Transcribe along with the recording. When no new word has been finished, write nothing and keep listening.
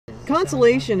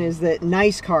consolation is that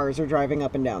nice cars are driving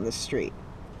up and down this street.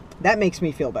 That makes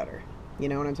me feel better. You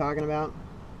know what I'm talking about?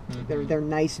 Mm-hmm. They're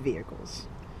nice vehicles.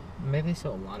 Maybe they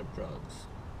sell a lot of drugs.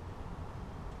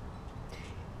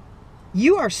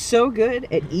 You are so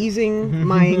good at easing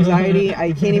my anxiety.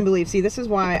 I can't even believe. See, this is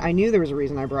why I knew there was a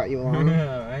reason I brought you along.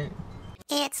 Yeah, right?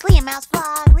 It's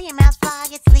LeahMouseVlog,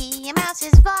 LeahMouseVlog, it's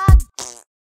LeahMouse's vlog.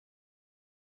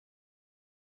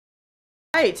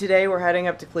 Hi, today we're heading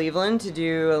up to Cleveland to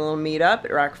do a little meetup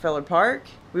at Rockefeller Park.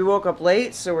 We woke up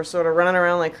late, so we're sort of running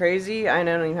around like crazy. I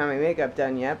don't even have my makeup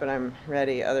done yet, but I'm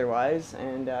ready otherwise.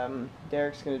 And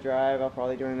Derek's gonna drive. I'll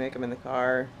probably do my makeup in the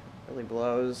car. It really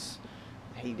blows.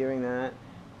 I hate doing that.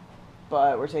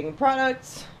 But we're taking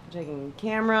products, I'm taking a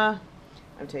camera,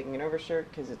 I'm taking an overshirt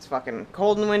because it's fucking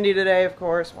cold and windy today, of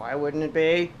course. Why wouldn't it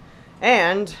be?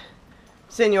 And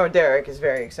Senor Derek is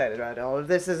very excited about all of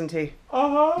this, isn't he?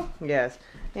 Uh-huh. Yes.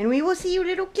 And we will see you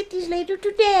little kitties later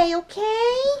today,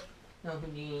 okay? No,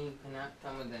 but you cannot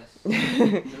come with this. No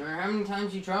matter how many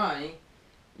times you try,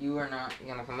 you are not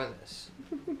gonna come with us.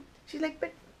 She's like,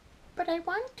 but I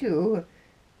want to.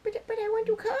 But I want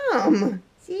to come.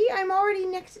 See, I'm already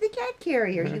next to the cat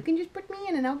carrier. You can just put me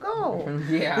in and I'll go.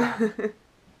 Yeah.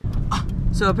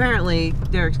 So apparently,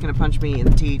 Derek's gonna punch me in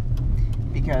the teeth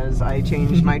because I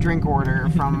changed my drink order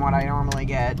from what I normally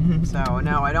get. So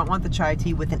no, I don't want the chai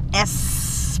tea with an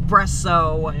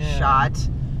espresso shot.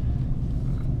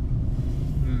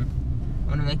 I'm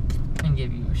gonna make and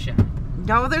give you a shot.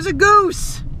 No, there's a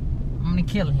goose. I'm gonna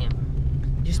kill him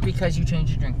just because you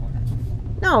changed your drink order.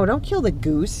 No, don't kill the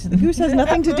goose. The goose has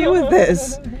nothing to do with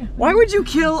this. Why would you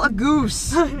kill a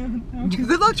goose?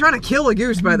 Good luck trying to kill a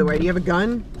goose, by the way. Do you have a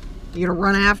gun? You gonna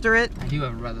run after it? I do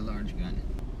have a rather large gun.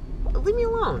 Leave me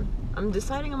alone. I'm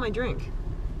deciding on my drink.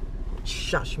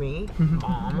 Shush me,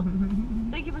 Mom.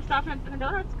 Thank you for stopping at Dunkin'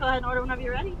 Donuts. Go ahead and order whenever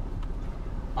you're ready.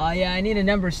 Yeah, I need a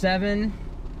number 7.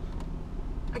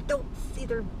 I don't see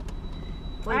their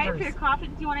flavors. Alright, for your coffee,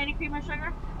 do you want any cream or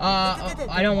sugar?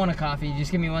 I don't want a coffee.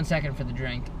 Just give me 1 second for the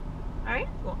drink. Alright.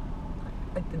 Well,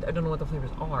 I don't know what the flavors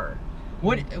are.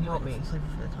 What? Help me. Flavor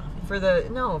for the coffee?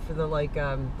 For the like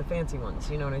the fancy ones.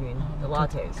 You know what I mean? The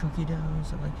lattes. Cookie dough,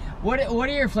 something like. What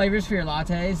are your flavors for your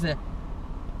lattes?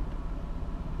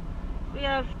 We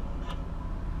have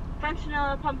French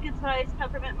vanilla, pumpkin spice,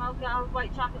 peppermint mocha,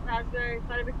 white chocolate raspberry,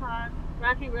 butter pecan,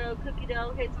 Rocky Road, cookie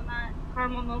dough, hazelnut,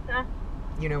 caramel mocha.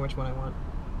 You know which one I want.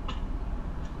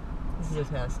 This is a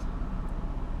test.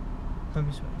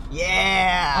 Pumpkin spice.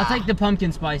 Yeah! I'll take the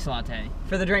pumpkin spice latte.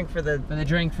 For the drink, for the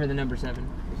drink for the number 7.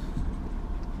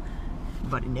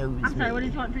 But it knows I'm sorry, me. what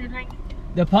did you want for your drink?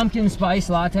 The pumpkin spice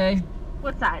latte.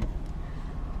 What side?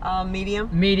 Medium.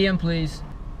 Medium, please.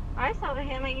 Alright, so the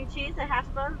ham, egg, and cheese, a hash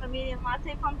brown, a medium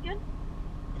latte pumpkin.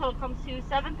 Total comes to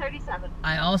 $7.37.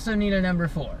 I also need a number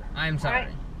 4. I'm sorry. All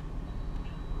right.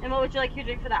 And what would you like your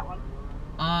drink for that one?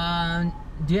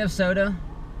 Do you have soda?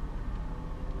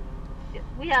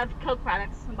 We have Coke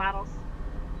products and bottles.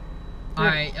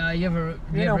 Alright, you have a root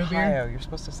beer? You're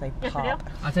supposed to say Yes, pop. I do.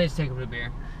 I'll tell you to take a root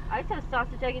beer. Alright, so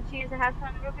sausage, egg, and cheese, a hash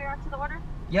brown, and root beer to the order?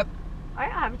 Yep.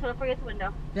 Alright, I'll have a total for you at the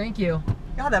window. Thank you.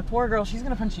 God, that poor girl, she's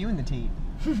gonna punch you in the teeth.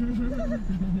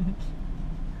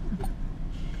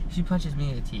 She punches me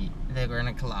in the teeth. They're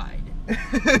gonna collide.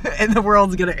 And the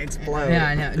world's gonna explode. Yeah,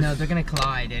 I know. No, they're gonna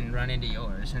collide and run into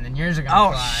yours, and then yours are gonna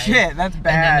collide. Oh shit, that's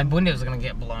bad. And then the windows are gonna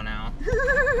get blown out.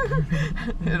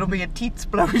 It'll be a teeth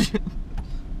explosion.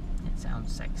 It sounds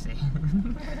sexy.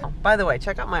 By the way,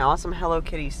 check out my awesome Hello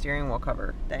Kitty steering wheel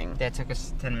cover thing. That took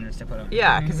us 10 minutes to put on.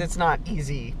 Yeah, because it's not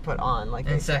easy put on like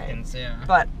in they seconds, say. yeah.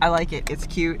 But I like it. It's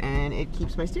cute and it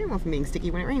keeps my steering wheel from being sticky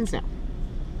when it rains now.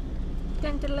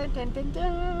 Dun, dun, dun, dun, dun,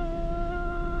 dun.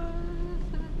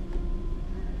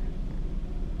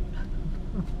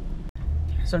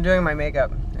 So I'm doing my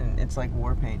makeup and it's like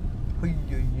war paint.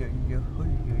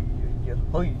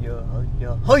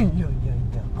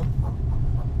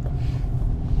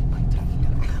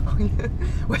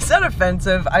 Was that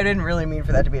offensive? I didn't really mean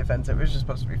for that to be offensive. It was just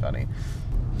supposed to be funny.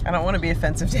 I don't want to be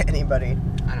offensive to anybody.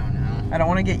 I don't know. I don't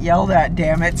want to get yelled at,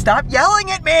 damn it. Stop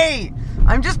yelling at me!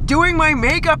 I'm just doing my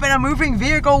makeup in a moving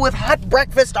vehicle with hot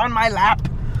breakfast on my lap.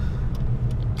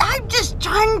 I'm just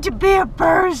trying to be a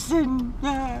person.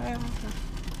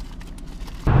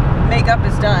 Makeup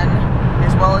is done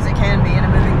as well as it can be in a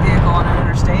moving vehicle on an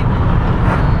interstate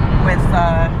with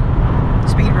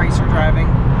speed racer driving.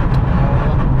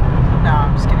 No,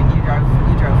 I'm just kidding. You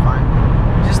drove fine.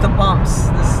 Just the bumps.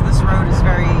 This road is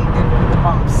very good with the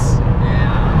bumps.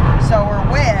 Yeah. So we're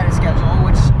way ahead of schedule,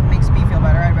 which makes me feel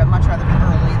better. I'd much rather be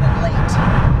early than late,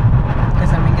 because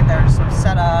then we can get there, sort of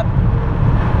set up,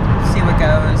 see what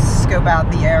goes, scope out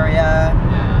the area.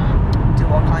 Yeah.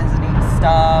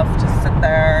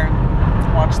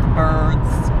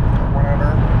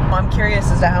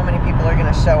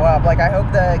 show up. Like, I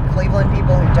hope the Cleveland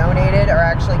people who donated are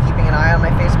actually keeping an eye on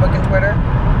my Facebook and Twitter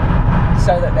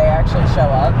so that they actually show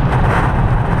up.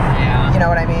 Yeah. You know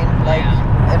what I mean? Like,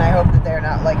 and I hope that they're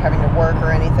not, like, having to work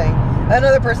or anything.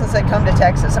 Another person said, come to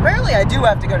Texas. Apparently, I do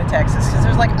have to go to Texas because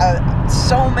there's, like,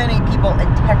 so many people in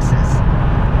Texas,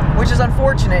 which is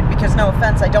unfortunate because, no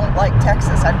offense, I don't like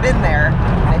Texas. I've been there,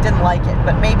 and I didn't like it.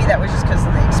 But maybe that was just because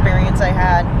of the experience I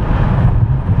had.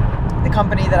 The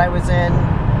company that I was in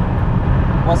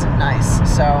wasn't nice.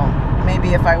 So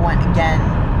maybe if I went again,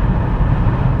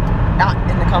 not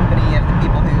in the company of the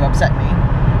people who upset me,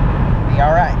 it'd be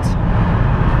alright.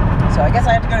 So I guess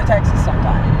I have to go to Texas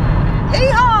sometime.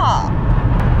 Yeehaw!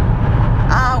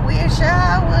 I wish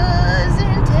I was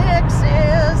in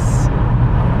Texas.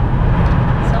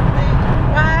 Something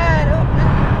wide open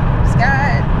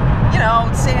sky. You know,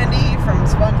 Sandy from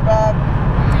SpongeBob.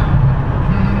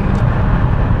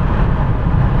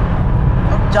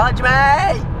 Don't judge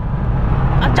me!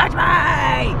 Don't judge me!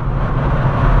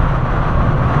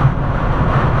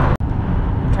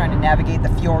 I'm trying to navigate the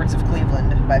fjords of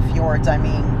Cleveland. By fjords, I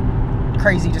mean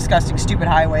crazy, disgusting, stupid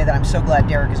highway that I'm so glad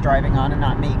Derek is driving on and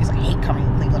not me, because I hate coming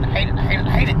to Cleveland. I hate it, I hate it,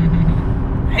 I hate it.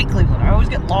 I hate Cleveland. I always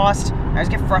get lost. I always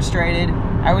get frustrated.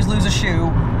 I always lose a shoe.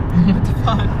 What the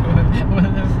fuck?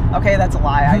 Okay, that's a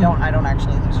lie. I don't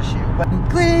actually lose a shoe. But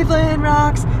Cleveland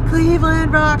rocks,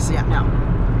 Cleveland rocks. Yeah, no.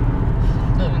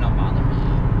 Doesn't bother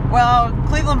me. Well,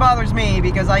 Cleveland bothers me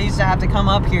because I used to have to come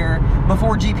up here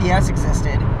before GPS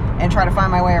existed and try to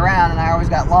find my way around, and I always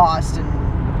got lost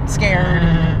and scared.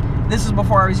 This is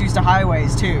before I was used to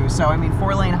highways too. So I mean,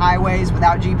 4-lane highways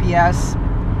without GPS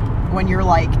when you're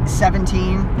like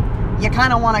 17, you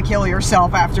kind of want to kill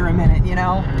yourself after a minute, you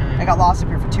know? I got lost up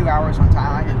here for 2 hours one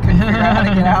time. I couldn't figure out how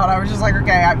to get out. I was just like,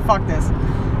 okay, fuck this.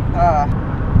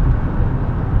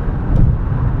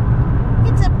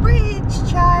 It's a bridge,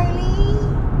 Charlie.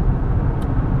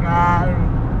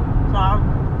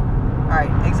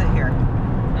 Alright, exit here.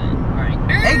 Alright.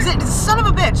 Exit, son of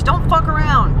a bitch, don't fuck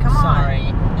around. Come on.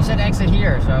 Sorry. You said exit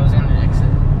here, so I was gonna exit.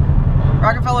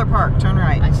 Rockefeller Park, turn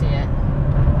right. I see it.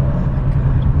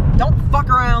 Don't fuck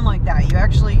around like that. You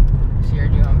actually... So you're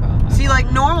doing both. See,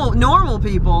 like, normal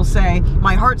people say,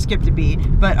 my heart skipped a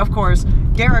beat, but of course,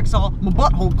 Derek's all, my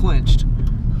butthole clenched.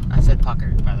 I said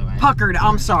puckered, by the way. Puckered,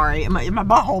 I'm sorry. My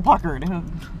butthole puckered. Yeah,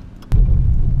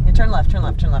 turn left, turn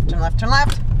left, turn left, turn left, turn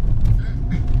left.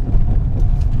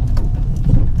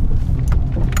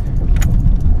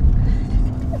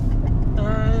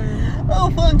 Oh,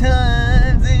 fun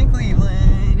times in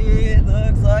Cleveland. It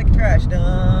looks like a trash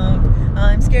dump.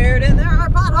 I'm scared and there are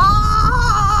potholes.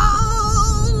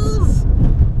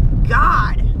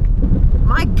 God.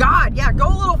 My God. Yeah, go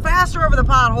a little faster over the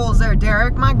potholes there,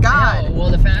 Derek. My God. Oh,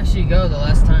 well, the faster you go, the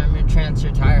less time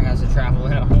your tire has to travel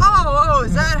at all. Oh,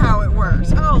 is that how it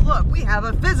works? Oh, look, we have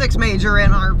a physics major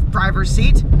in our driver's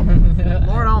seat.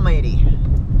 Lord Almighty.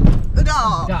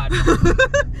 Oh. God.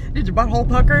 Did your butthole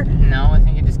pucker? No, I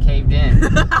think it just caved in.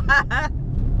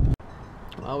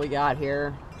 Well, we got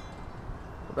here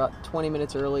about 20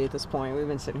 minutes early at this point. We've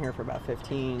been sitting here for about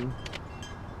 15.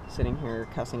 Sitting here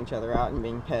cussing each other out and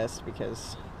being pissed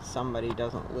because somebody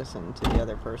doesn't listen to the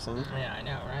other person. Yeah, I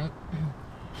know, right?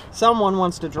 Someone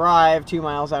wants to drive 2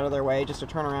 miles out of their way just to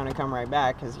turn around and come right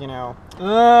back because, you know, go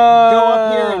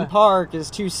up here and park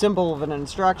is too simple of an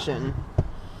instruction.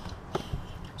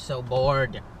 So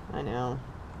bored. I know.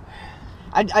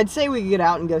 I'd say we could get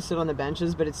out and go sit on the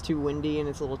benches, but it's too windy and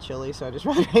it's a little chilly, so I'd just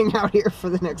rather hang out here for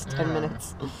the next 10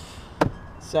 minutes.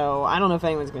 So, I don't know if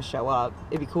anyone's going to show up.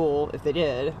 It'd be cool if they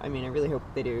did. I mean, I really hope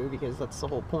they do, because that's the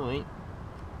whole point.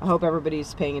 I hope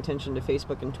everybody's paying attention to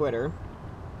Facebook and Twitter,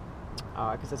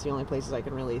 because that's the only places I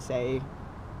can really say,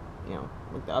 you know,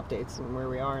 with the updates and where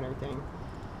we are and everything.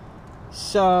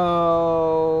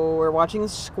 So, we're watching the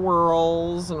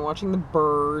squirrels and watching the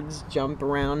birds jump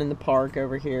around in the park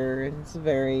over here. It's a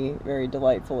very, very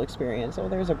delightful experience. Oh,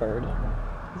 there's a bird.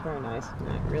 It's very nice.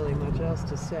 Not really much else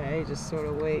to say, just sort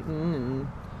of waiting and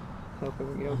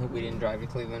hoping we go. I hope we didn't drive to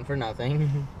Cleveland for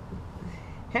nothing.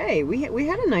 Hey, we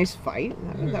had a nice fight.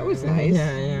 That was nice.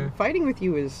 Yeah. Fighting with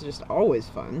you is just always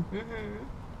fun.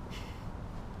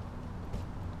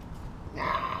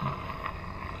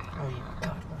 Oh, you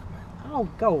God. Oh,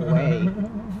 go away.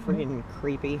 Freaking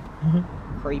creepy.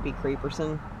 Creepy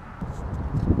creeperson.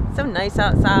 So nice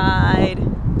outside.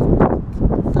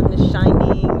 Sun is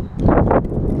shining.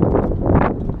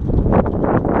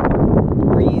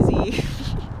 Breezy.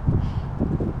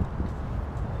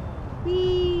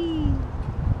 Whee!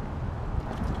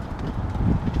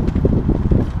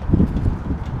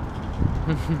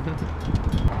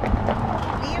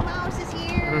 LeahMouse is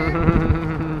here.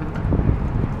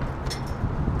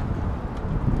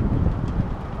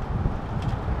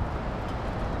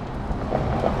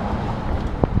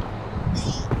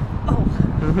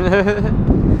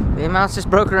 LeahMouse just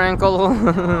broke her ankle.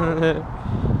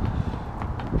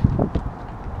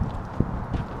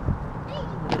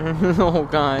 Oh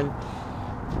God.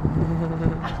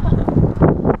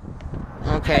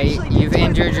 Okay, you've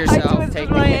injured yourself. I twisted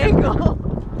my ankle.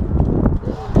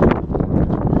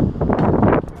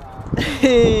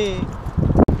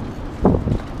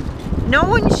 No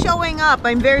one's showing up.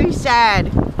 I'm very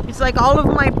sad. It's like all of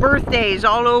my birthdays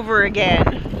all over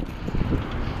again.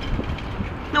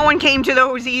 No one came to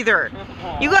those either.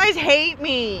 You guys hate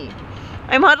me.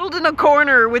 I'm huddled in a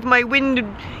corner with my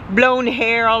wind-blown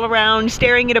hair all around,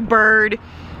 staring at a bird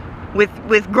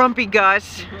with Grumpy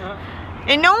Gus.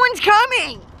 And no one's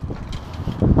coming.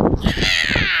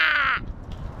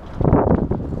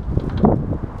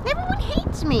 Everyone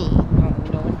hates me.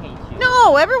 No one hates you.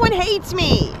 No, everyone hates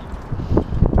me.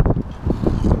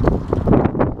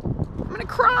 I'm gonna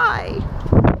cry.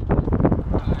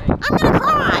 I'm gonna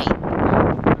cry.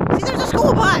 See, there's a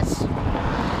school bus.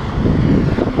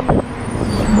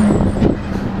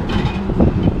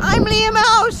 I'm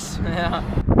LeahMouse. Yeah.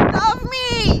 Love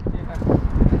me.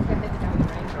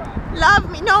 Love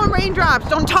me. No raindrops.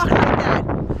 Don't talk like that.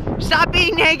 Stop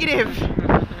being negative.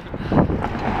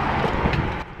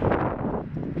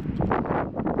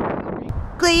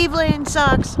 Cleveland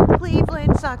sucks.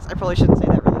 Cleveland sucks. I probably shouldn't say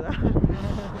that really loud.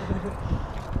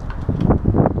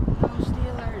 Go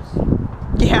Steelers.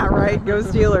 Yeah, right. Go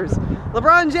Steelers.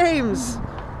 LeBron James.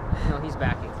 No, he's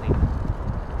back in Cleveland.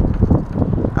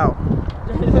 Oh.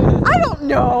 I don't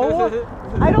know.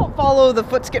 I don't follow the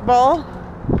footsketball.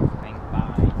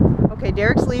 Bye. Okay,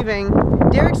 Derek's leaving.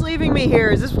 Derek's leaving me here.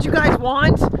 Is this what you guys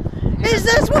want? Is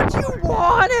this what you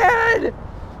wanted?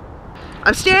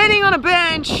 I'm standing on a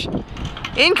bench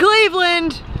in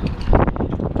Cleveland.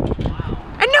 Wow.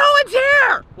 And no one's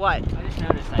here! What? I just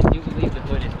noticed I do believe the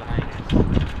hood is behind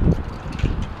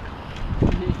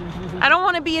us. I don't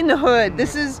want to be in the hood.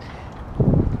 This is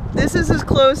as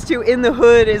close to in the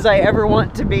hood as I ever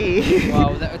want to be.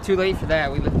 Well, too late for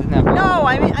that. We lived in that. No,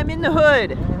 I'm in the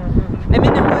hood. I'm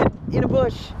in the hood in a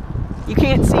bush. You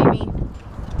can't see me.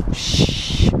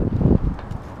 Shh.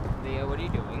 Leah, what are you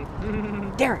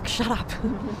doing? Derek, shut up.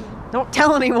 Don't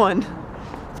tell anyone.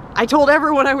 I told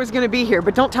everyone I was going to be here,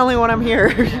 but don't tell anyone I'm here.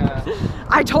 Yeah.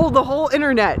 I told the whole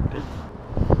internet.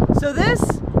 So this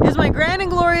is my grand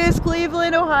and glorious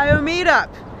Cleveland, Ohio meetup.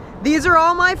 These are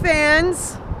all my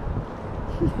fans.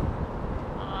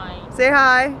 Hi. Say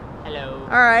hi. Hello.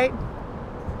 All right.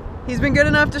 He's been good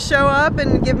enough to show up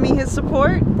and give me his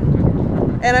support.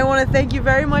 And I want to thank you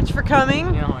very much for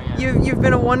coming. Oh, yeah. You've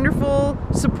been a wonderful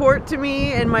support to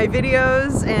me and my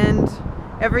videos and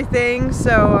everything.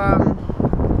 So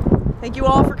thank you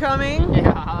all for coming.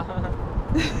 Yeah.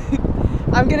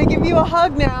 I'm gonna give you a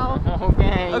hug now.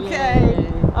 Okay. Okay.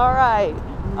 Yay. All right.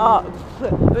 Oh,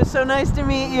 it was so nice to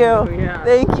meet you. Oh, yeah.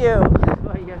 Thank you. That's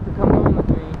why you have to come home with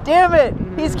me. Damn it!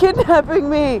 He's kidnapping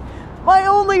me. My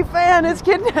only fan is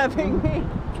kidnapping me.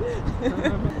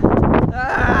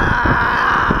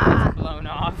 Ah! Blown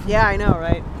off. Yeah, I know,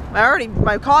 right?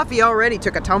 My coffee already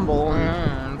took a tumble.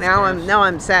 Now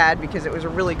I'm sad because it was a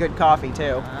really good coffee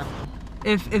too.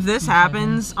 If this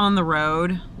happens on the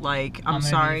road, like I'm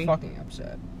sorry. Fucking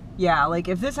upset. Yeah, like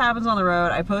if this happens on the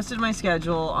road, I posted my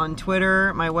schedule on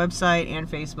Twitter, my website, and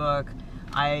Facebook.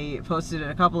 I posted it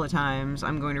a couple of times.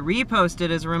 I'm going to repost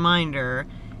it as a reminder.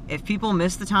 If people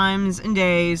miss the times and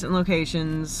days and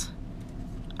locations,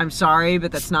 I'm sorry,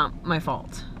 but that's not my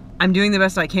fault. I'm doing the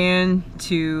best I can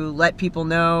to let people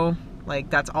know. Like,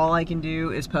 that's all I can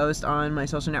do is post on my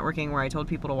social networking where I told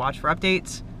people to watch for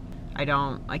updates.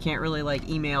 I can't really like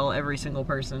email every single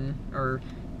person or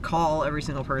call every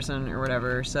single person or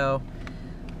whatever. So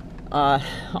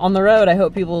on the road, I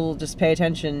hope people will just pay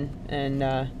attention.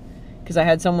 And because I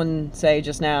had someone say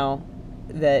just now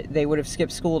that they would have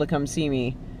skipped school to come see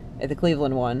me at the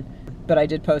Cleveland one, but I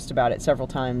did post about it several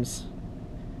times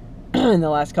in the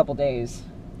last couple days.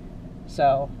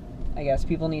 So I guess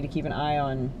people need to keep an eye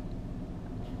on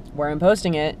where I'm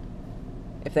posting it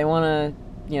if they want to,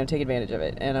 you know, take advantage of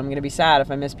it. And I'm going to be sad if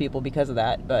I miss people because of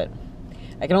that, but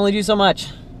I can only do so much.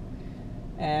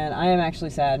 And I am actually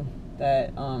sad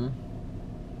that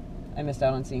I missed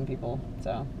out on seeing people.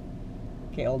 So,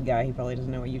 okay, old guy, he probably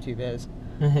doesn't know what YouTube is.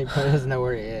 He probably doesn't know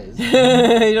where he is. He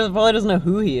probably doesn't know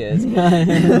who he is.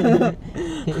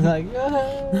 He's like,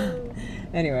 oh.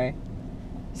 Anyway,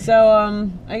 so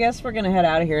I guess we're gonna head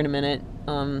out of here in a minute.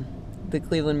 The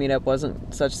Cleveland meetup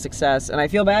wasn't such a success, and I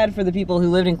feel bad for the people who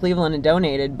lived in Cleveland and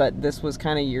donated, but this was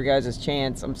kind of your guys'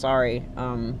 chance. I'm sorry.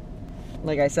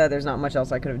 Like I said, there's not much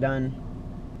else I could have done.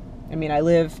 I mean, I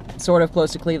live sort of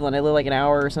close to Cleveland. I live like an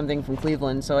hour or something from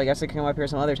Cleveland, so I guess I can come up here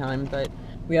some other time. But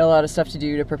we had a lot of stuff to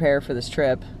do to prepare for this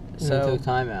trip. So we took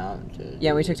time out.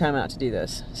 Yeah, we took time out to do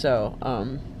this. So,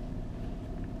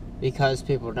 because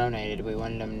people donated, we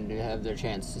wanted them to have their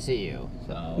chance to see you.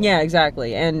 So yeah,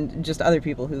 exactly, and just other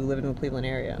people who live in the Cleveland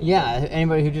area. Yeah,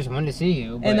 anybody who just wanted to see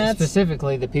you, but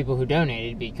specifically the people who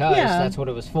donated, because that's what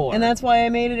it was for. And that's why I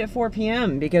made it at 4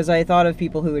 p.m. because I thought of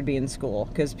people who would be in school,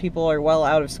 because people are well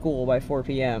out of school by 4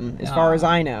 p.m. as far as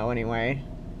I know, anyway.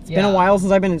 It's been a while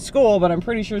since I've been in school, but I'm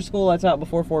pretty sure school lets out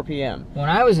before 4 p.m. When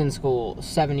I was in school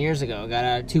 7 years ago, I got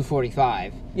out at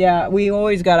 2:45. Yeah, we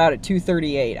always got out at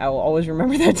 2:38. I will always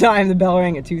remember that time. The bell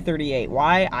rang at 2:38.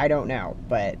 Why? I don't know,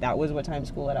 but that was what time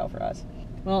school let out for us.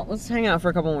 Well, let's hang out for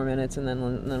a couple more minutes, and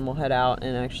then we'll head out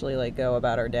and actually like go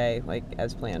about our day like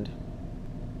as planned.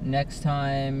 Next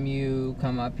time you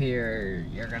come up here,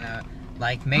 you're gonna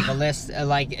like make a list,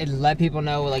 like let people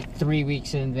know like 3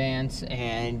 weeks in advance,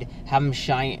 and have them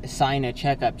sign a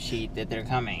checkup sheet that they're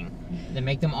coming. Then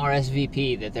make them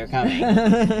RSVP that they're coming.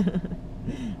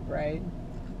 Right.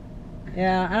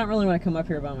 Yeah, I don't really want to come up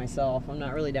here by myself. I'm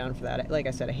not really down for that. Like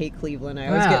I said, I hate Cleveland. I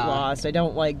always get lost. I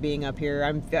don't like being up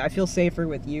here. I feel safer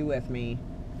with you with me.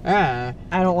 I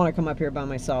don't want to come up here by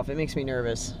myself. It makes me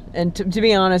nervous. And to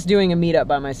be honest, doing a meetup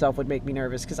by myself would make me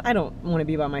nervous, because I don't want to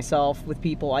be by myself with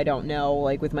people I don't know,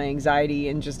 like with my anxiety,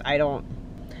 and just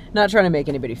not trying to make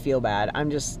anybody feel bad.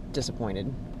 I'm just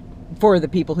disappointed for the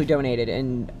people who donated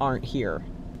and aren't here.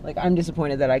 Like, I'm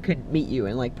disappointed that I couldn't meet you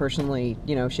and like personally,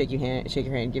 you know, shake your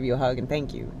hand, give you a hug, and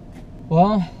thank you.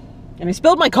 Well, and I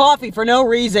spilled my coffee for no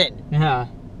reason. Yeah,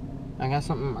 I got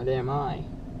something in my damn eye.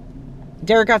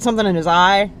 Derek got something in his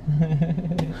eye.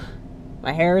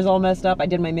 My hair is all messed up. I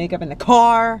did my makeup in the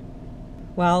car.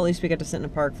 Well, at least we got to sit in the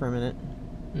park for a minute.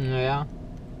 Yeah.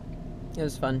 It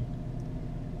was fun.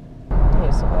 Yeah,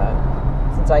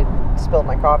 so since I spilled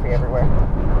my coffee everywhere.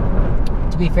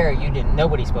 To be fair, you didn't.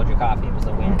 Nobody spilled your coffee. It was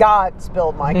the wind. God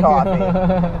spilled my coffee.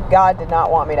 God did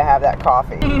not want me to have that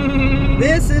coffee.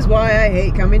 This is why I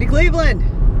hate coming to Cleveland.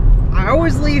 I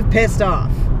always leave pissed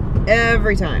off.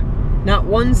 Every time. Not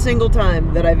one single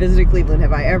time that I visited Cleveland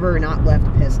have I ever not left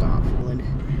pissed off.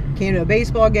 Came to a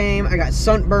baseball game, I got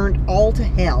sunburnt all to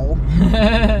hell.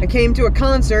 I came to a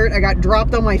concert, I got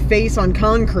dropped on my face on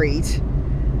concrete.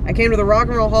 I came to the Rock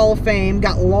and Roll Hall of Fame,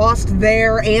 got lost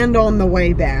there and on the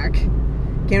way back.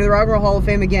 Came to the Rock and Roll Hall of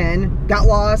Fame again, got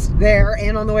lost there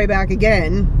and on the way back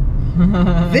again.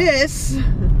 This...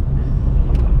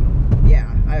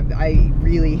 Yeah, I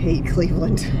really hate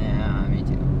Cleveland. Yeah, me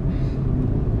too.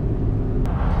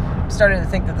 I'm starting to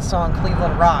think that the song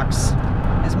Cleveland Rocks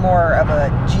is more of a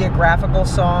geographical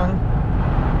song,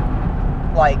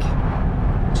 like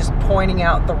just pointing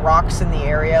out the rocks in the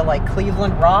area, like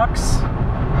Cleveland Rocks.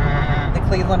 The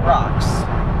Cleveland Rocks.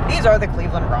 These are the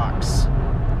Cleveland Rocks.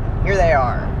 Here they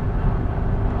are.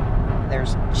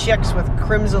 There's chicks with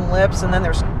crimson lips, and then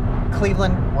there's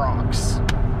Cleveland Rocks.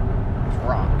 There's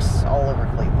rocks all over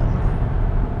Cleveland.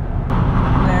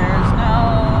 There's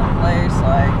no place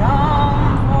like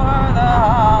home for the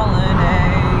holidays,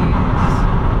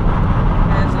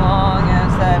 as long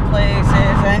as that place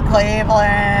isn't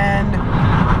Cleveland.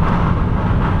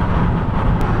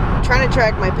 I'm trying to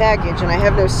track my package, and I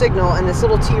have no signal, and this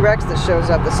little T-Rex that shows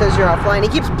up that says you're offline, he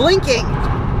keeps blinking.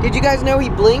 Did you guys know he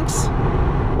blinks?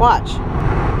 Watch.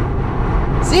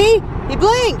 See? He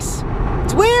blinks.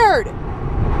 It's weird.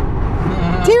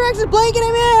 T-Rex is blinking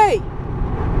at me.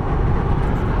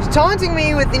 He's taunting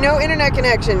me with the no internet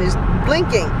connection. He's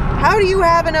blinking. How do you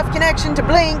have enough connection to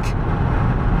blink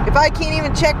if I can't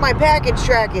even check my package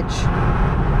trackage?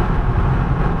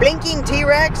 Blinking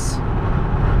T-Rex.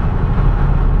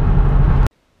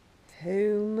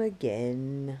 Home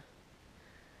again.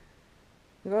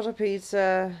 Got a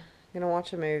pizza. Gonna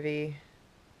watch a movie.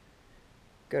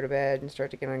 Go to bed and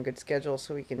start to get on a good schedule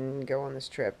so we can go on this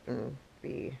trip and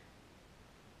be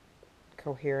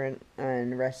coherent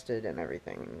and rested and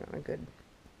everything on a good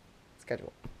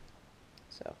schedule.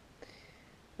 So,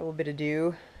 a little bit to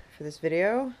do for this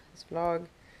video, this vlog,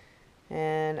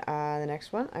 and the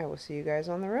next one I will see you guys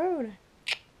on the road.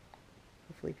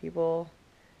 Hopefully people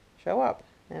show up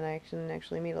and I can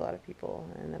actually meet a lot of people,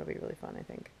 and that'll be really fun, I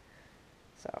think.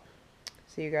 So,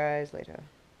 see you guys later.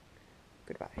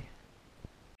 Goodbye.